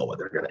 But I don't know where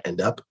they're going to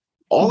end up.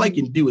 All I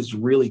can do is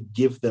really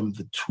give them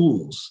the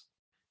tools,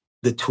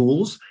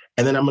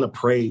 and then I'm going to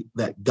pray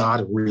that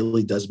God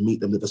really does meet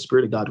them, that the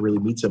Spirit of God really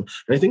meets them.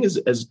 And I think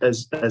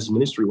as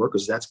ministry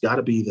workers, that's got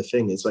to be the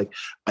thing. It's like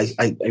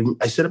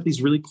I set up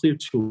these really clear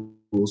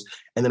tools,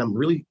 and then I'm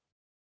really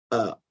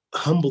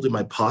humbled in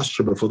my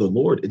posture before the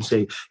Lord and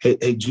say,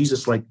 hey,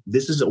 Jesus, like,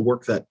 this is a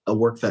work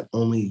that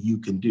only you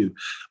can do.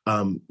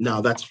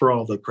 Now that's for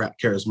all the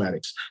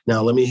charismatics.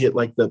 Now let me hit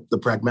like the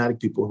pragmatic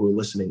people who are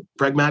listening.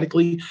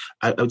 Pragmatically,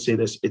 I would say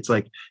this. It's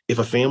like, if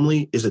a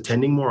family is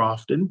attending more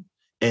often,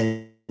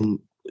 and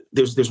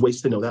there's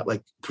ways to know that,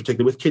 like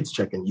particularly with kids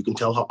check-in, you can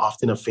tell how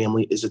often a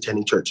family is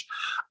attending church.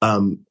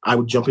 I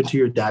would jump into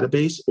your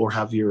database or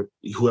have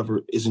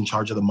whoever is in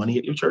charge of the money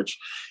at your church,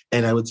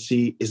 and I would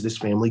see, is this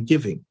family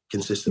giving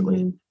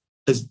consistently?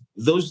 Because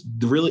those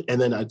really, and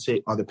then I'd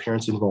say, are the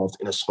parents involved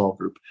in a small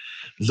group?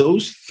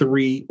 Those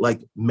three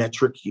like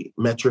metric-y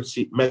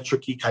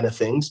kind of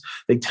things,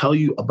 they tell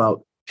you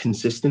about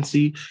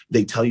consistency.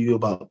 They tell you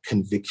about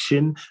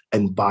conviction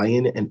and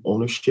buy-in and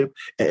ownership,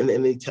 and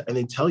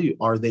they tell you,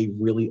 are they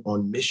really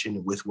on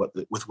mission with what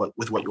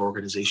your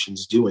organization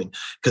is doing?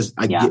 Because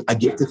I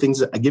give the things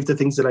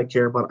that I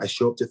care about. I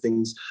show up to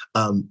things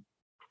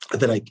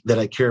that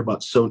I care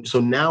about. So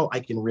now I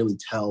can really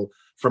tell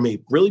from a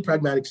really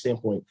pragmatic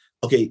standpoint.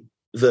 Okay,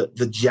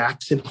 the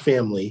Jackson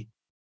family,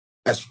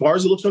 as far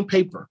as it looks on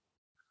paper,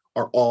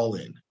 are all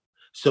in.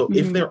 So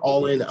if they're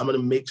all in, I'm going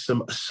to make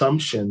some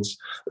assumptions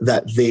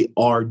that they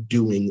are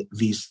doing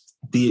these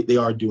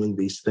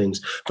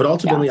things. But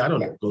ultimately, I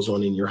don't know what goes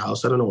on in your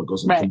house. I don't know what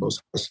goes on in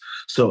Kimbo's house.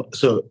 So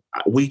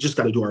we just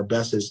got to do our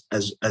best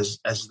as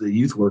the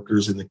youth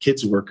workers and the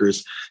kids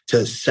workers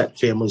to set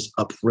families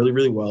up really,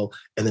 really well,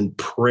 and then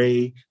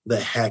pray the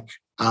heck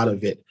out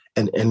of it.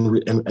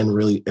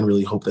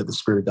 really hope that the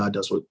Spirit of God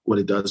does what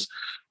it does.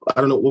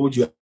 I don't know. What would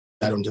you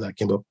add on to that,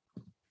 Kimberle?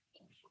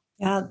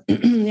 Yeah.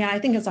 Yeah. I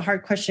think it's a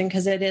hard question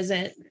because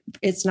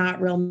it's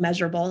not real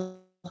measurable.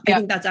 I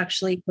think that's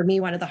actually, for me,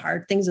 one of the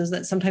hard things is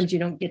that sometimes you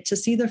don't get to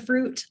see the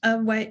fruit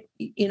of what,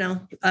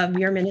 of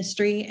your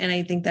ministry. And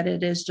I think that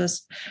it is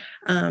just,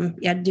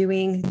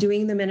 doing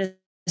the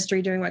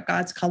ministry, doing what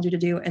God's called you to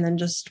do, and then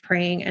just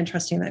praying and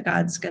trusting that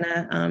God's going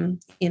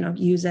to,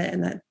 use it,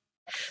 and that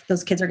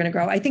those kids are going to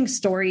grow. I think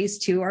stories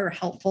too are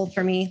helpful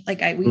for me. Like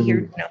we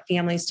hear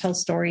families tell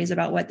stories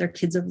about what their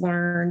kids have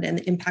learned and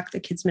the impact the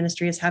kids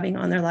ministry is having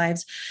on their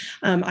lives.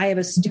 I have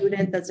a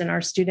student that's in our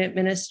student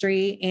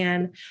ministry,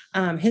 and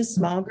his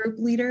small group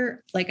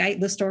leader,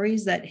 the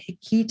stories that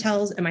he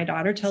tells and my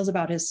daughter tells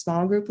about his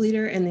small group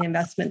leader and the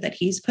investment that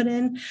he's put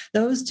in,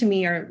 those to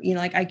me are,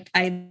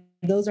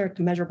 those are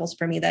measurables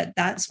for me,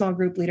 that small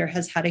group leader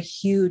has had a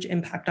huge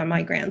impact on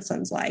my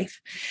grandson's life.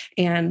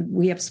 And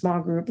we have small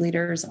group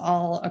leaders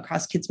all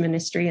across kids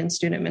ministry and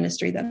student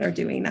ministry that are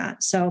doing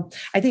that. So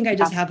I think I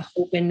just have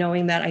hope in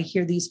knowing that I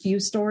hear these few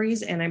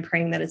stories, and I'm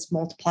praying that it's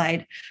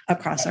multiplied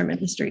across our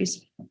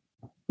ministries.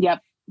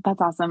 Yep. That's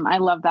awesome. I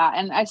love that.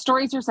 And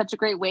stories are such a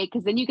great way,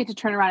 because then you get to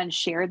turn around and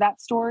share that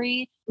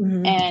story,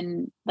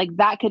 and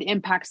that could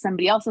impact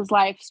somebody else's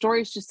life.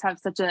 Stories just have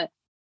such a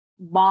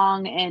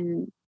long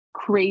and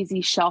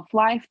crazy shelf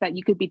life that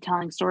you could be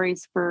telling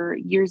stories for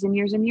years and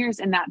years and years.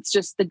 And that's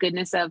just the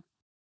goodness of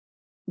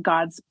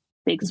God's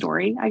big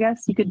story, I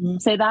guess you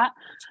could say that,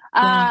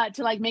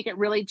 to make it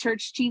really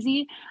church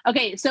cheesy.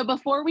 Okay. So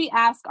before we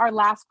ask our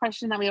last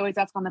question that we always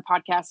ask on the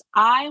podcast,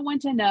 I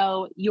want to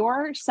know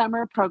your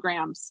summer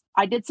programs.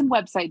 I did some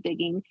website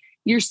digging.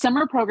 Your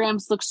summer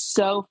programs look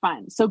so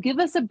fun. So give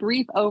us a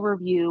brief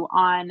overview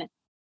on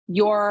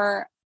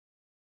your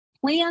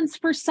plans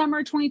for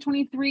summer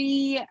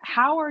 2023.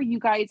 How are you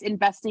guys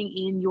investing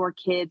in your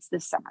kids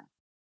this summer?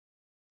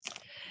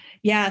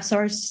 Yeah, so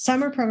our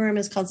summer program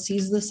is called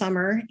Seize the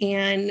Summer.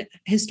 And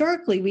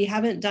historically, we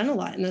haven't done a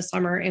lot in the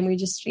summer. And we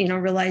just,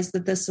 realized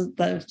that this is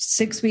the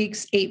 6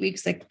 weeks, 8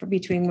 weeks,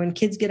 between when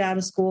kids get out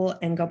of school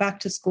and go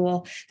back to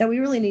school, that we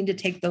really need to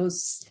take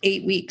those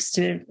 8 weeks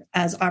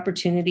as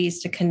opportunities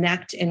to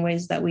connect in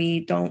ways that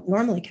we don't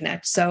normally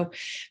connect. So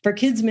for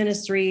kids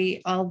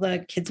ministry, all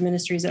the kids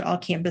ministries at all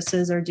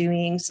campuses are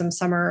doing some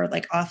summer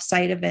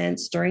offsite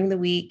events during the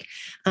week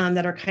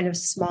that are kind of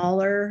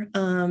smaller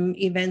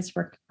events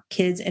where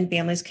kids and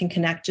families can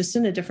connect just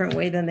in a different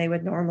way than they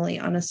would normally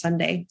on a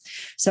Sunday.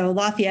 So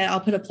Lafayette,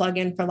 I'll put a plug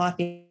in for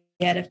Lafayette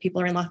if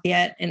people are in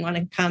Lafayette and want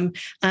to come.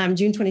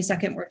 June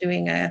 22nd, we're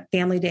doing a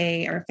family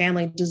day or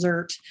family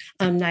dessert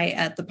night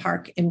at the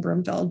park in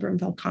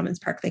Broomfield Commons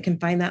Park. They can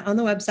find that on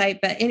the website.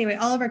 But anyway,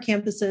 all of our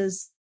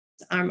campuses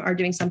are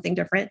doing something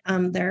different.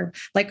 They're,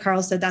 like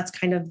Karl said, that's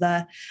kind of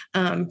the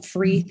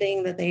free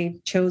thing that they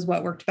chose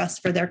what worked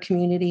best for their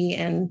community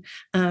and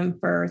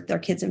for their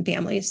kids and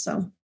families.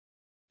 So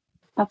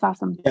that's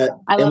awesome. Yeah,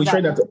 I love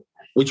that.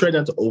 We try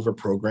not to over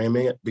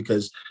programming it,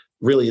 because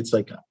really it's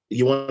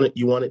you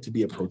want it to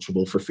be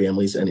approachable for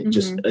families, and it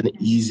just an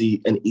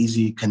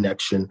easy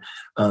connection.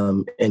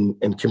 And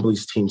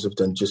Kimberle's teams have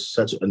done just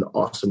such an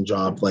awesome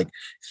job,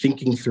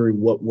 thinking through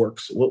what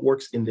works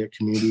in their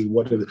community.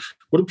 What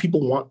do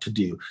people want to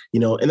do?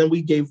 And then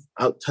we gave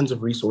out tons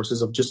of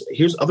resources of just,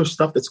 here's other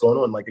stuff that's going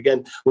on.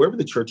 Again, wherever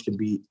the church can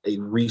be a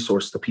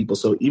resource to people.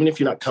 So even if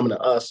you're not coming to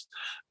us,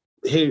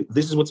 hey,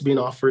 this is what's being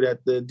offered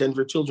at the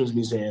Denver Children's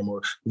Museum,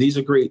 or these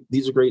are great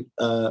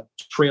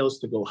trails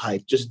to go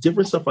hike, just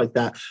different stuff like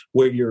that,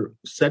 where you're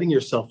setting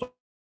yourself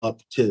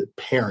up to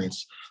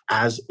parents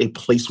as a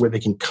place where they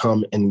can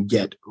come and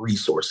get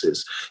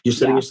resources. You're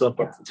setting yourself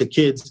up to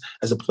kids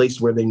as a place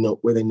where they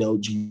know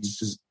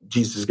Jesus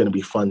is going to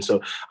be fun.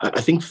 So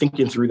I think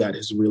thinking through that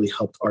has really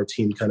helped our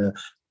team kind of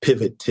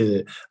pivot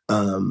to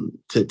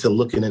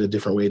looking at a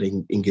different way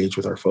to engage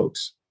with our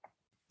folks.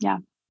 Yeah.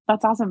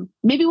 That's awesome.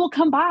 Maybe we'll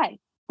come by.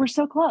 We're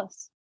so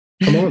close.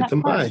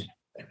 Come by.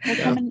 We'll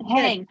come and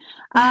hang.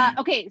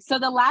 Okay. So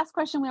the last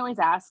question we always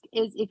ask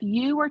is, if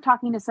you were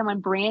talking to someone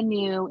brand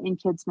new in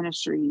kids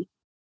ministry,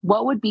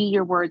 what would be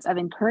your words of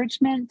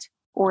encouragement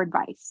or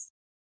advice?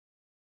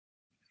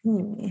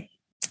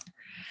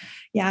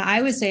 Yeah,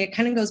 I would say it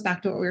kind of goes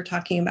back to what we were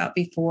talking about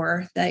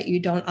before, that you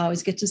don't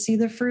always get to see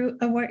the fruit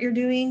of what you're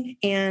doing.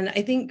 And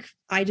I think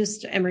I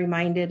just am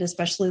reminded,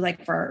 especially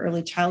for our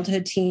early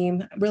childhood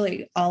team,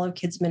 really all of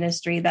kids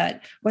ministry,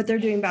 that what they're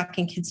doing back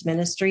in kids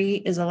ministry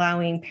is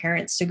allowing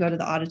parents to go to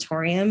the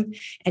auditorium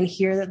and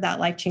hear that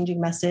life-changing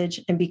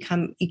message and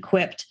become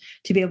equipped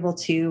to be able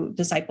to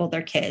disciple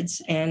their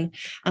kids and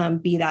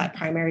be that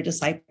primary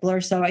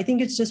discipler. So I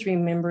think it's just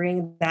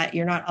remembering that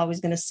you're not always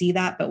going to see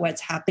that, but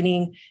what's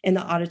happening in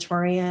the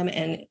auditorium,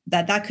 and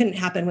that couldn't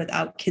happen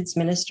without kids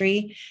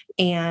ministry,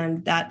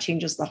 and that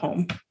changes the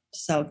home.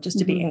 So just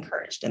to be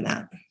encouraged in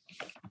that.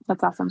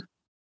 That's awesome.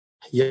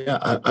 Yeah,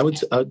 I would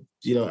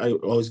I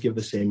always give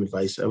the same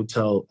advice. I would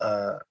tell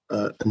a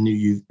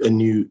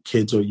new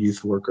kids or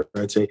youth worker,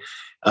 I'd say,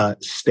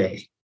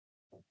 stay.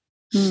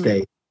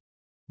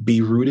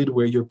 Be rooted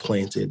where you're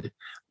planted.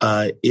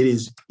 It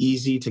is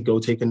easy to go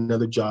take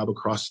another job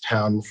across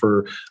town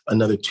for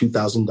another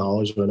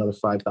 $2,000 or another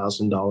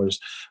 $5,000.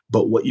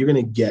 But what you're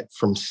going to get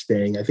from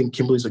staying, I think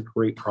Kimberle's a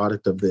great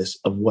product of this,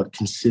 of what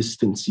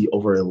consistency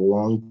over a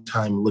long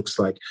time looks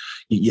like.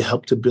 You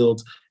help to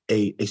build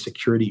a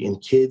security in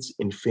kids,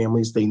 in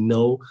families. They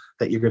know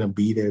that you're going to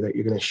be there, that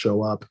you're going to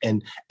show up.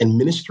 And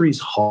ministry is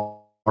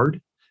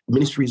hard.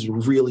 Ministry is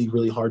really,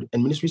 really hard.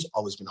 And ministry's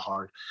always been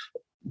hard.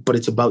 But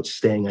it's about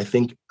staying. I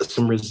think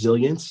some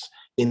resilience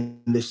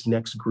in this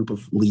next group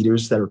of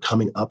leaders that are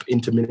coming up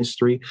into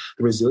ministry,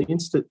 the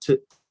resilience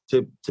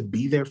to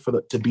be there for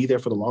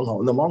the long haul.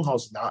 And the long haul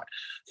is not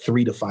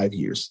 3 to 5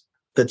 years.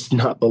 That's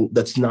not the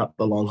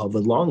long haul.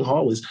 The long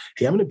haul is,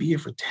 hey, I'm going to be here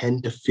for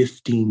 10 to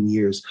 15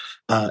 years.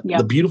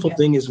 The beautiful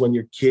thing is when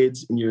your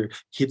kids in your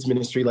kids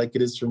ministry, like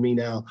it is for me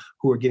now,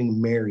 who are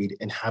getting married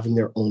and having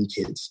their own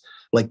kids,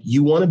 like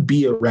you want to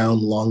be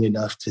around long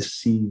enough to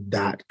see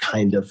that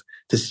kind of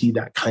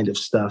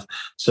stuff.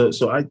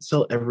 So I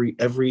tell every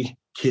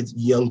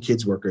young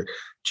kids worker,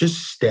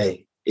 just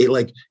stay.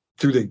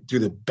 Through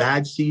the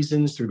bad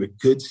seasons, through the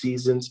good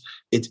seasons,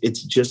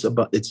 it's just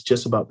about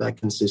that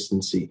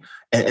consistency.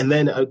 And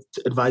then I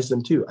advise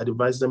them too. I'd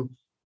advise them,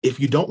 if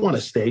you don't want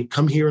to stay,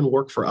 come here and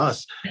work for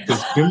us,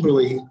 because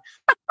Kimberle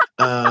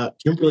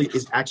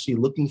is actually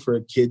looking for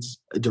a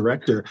kids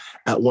director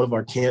at one of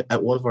our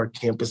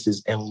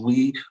campuses, and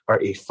we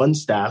are a fun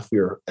staff.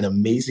 We're an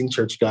amazing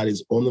church. God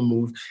is on the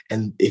move,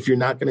 and if you're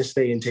not going to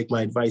stay and take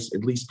my advice,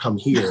 at least come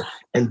here,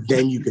 and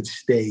then you could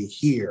stay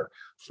here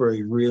for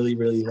a really,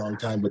 really long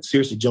time. But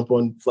seriously, jump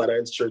on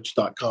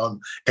flatirons.church.com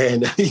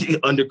and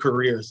under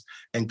careers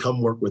and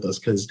come work with us,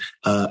 because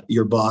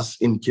your boss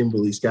in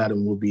Kimberle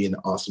Scadam will be an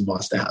awesome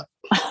boss to have.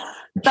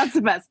 That's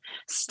the best.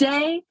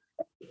 Stay,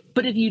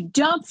 but if you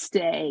don't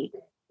stay,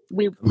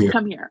 we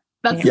come here.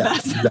 That's the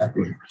best.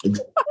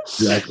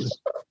 Exactly.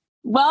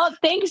 Well,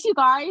 thanks, you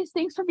guys.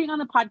 Thanks for being on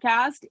the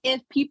podcast.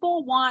 If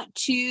people want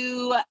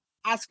to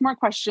ask more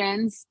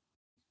questions,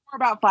 more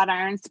about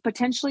Flatirons,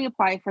 potentially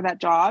apply for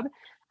that job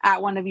at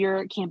one of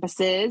your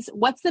campuses,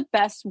 what's the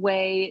best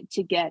way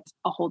to get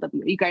a hold of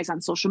you? Are you guys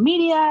on social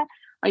media?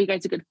 Are you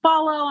guys a good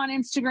follow on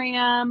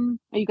Instagram?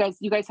 Are you guys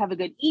have a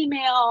good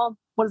email?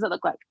 What does it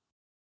look like?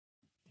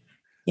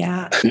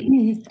 Yeah.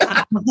 We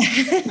are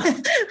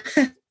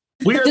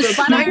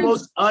the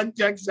most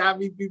untech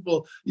savvy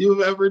people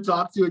you've ever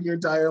talked to in your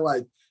entire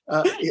life.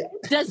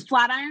 Does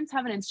Flatirons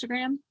have an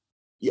Instagram?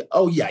 Yeah.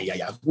 Oh, yeah.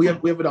 We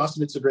have an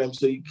awesome Instagram.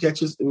 So you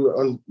catch us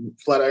on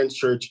Flatirons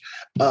Church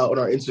on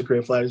our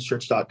Instagram.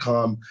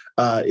 Flatironschurch.com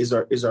is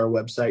our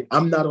website.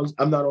 I'm not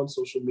on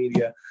social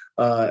media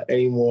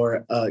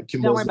anymore.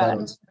 Kimberle's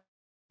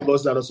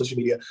not on social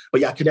media,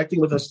 but yeah, connecting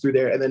with us through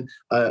there. And then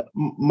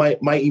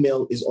my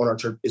email is on our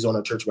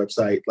church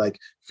website. Like,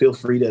 feel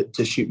free to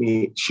shoot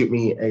me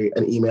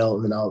an email,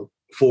 and then I'll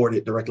forward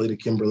it directly to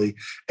Kimberle,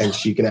 and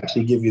she can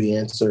actually give you the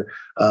answer.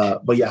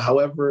 But yeah,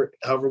 however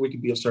we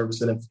can be of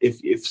service. And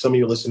if some of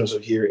your listeners are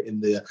here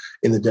in the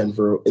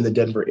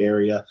Denver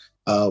area,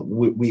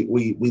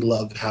 we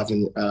love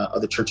having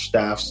other church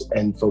staffs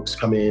and folks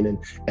come in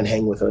and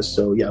hang with us.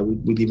 So yeah,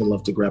 we'd even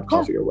love to grab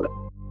coffee or whatever.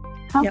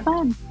 How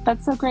fun.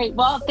 That's so great.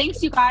 Well,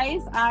 thanks, you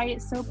guys. I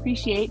so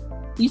appreciate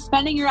you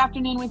spending your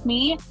afternoon with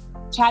me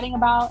chatting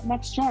about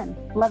Next Gen.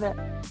 Love it.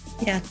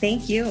 Yeah,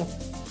 thank you.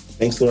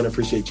 Thanks, Lauren. I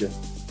appreciate you.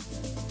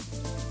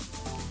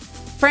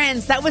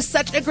 Friends, that was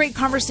such a great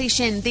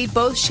conversation. They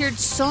both shared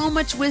so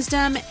much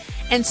wisdom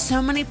and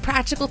so many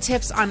practical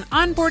tips on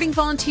onboarding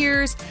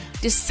volunteers,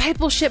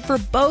 discipleship for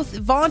both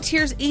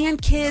volunteers and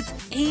kids,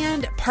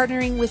 and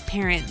partnering with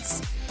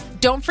parents.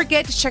 Don't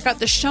forget to check out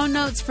the show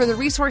notes for the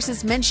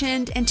resources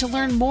mentioned and to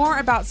learn more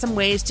about some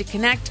ways to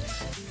connect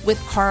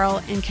with Karl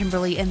and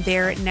Kimberle and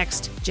their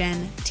Next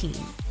Gen team.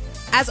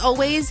 As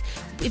always,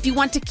 if you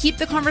want to keep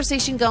the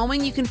conversation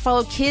going, you can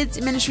follow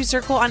Kids Ministry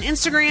Circle on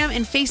Instagram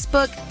and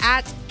Facebook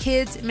at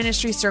Kids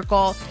Ministry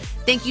Circle.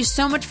 Thank you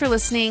so much for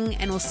listening,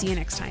 and we'll see you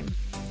next time.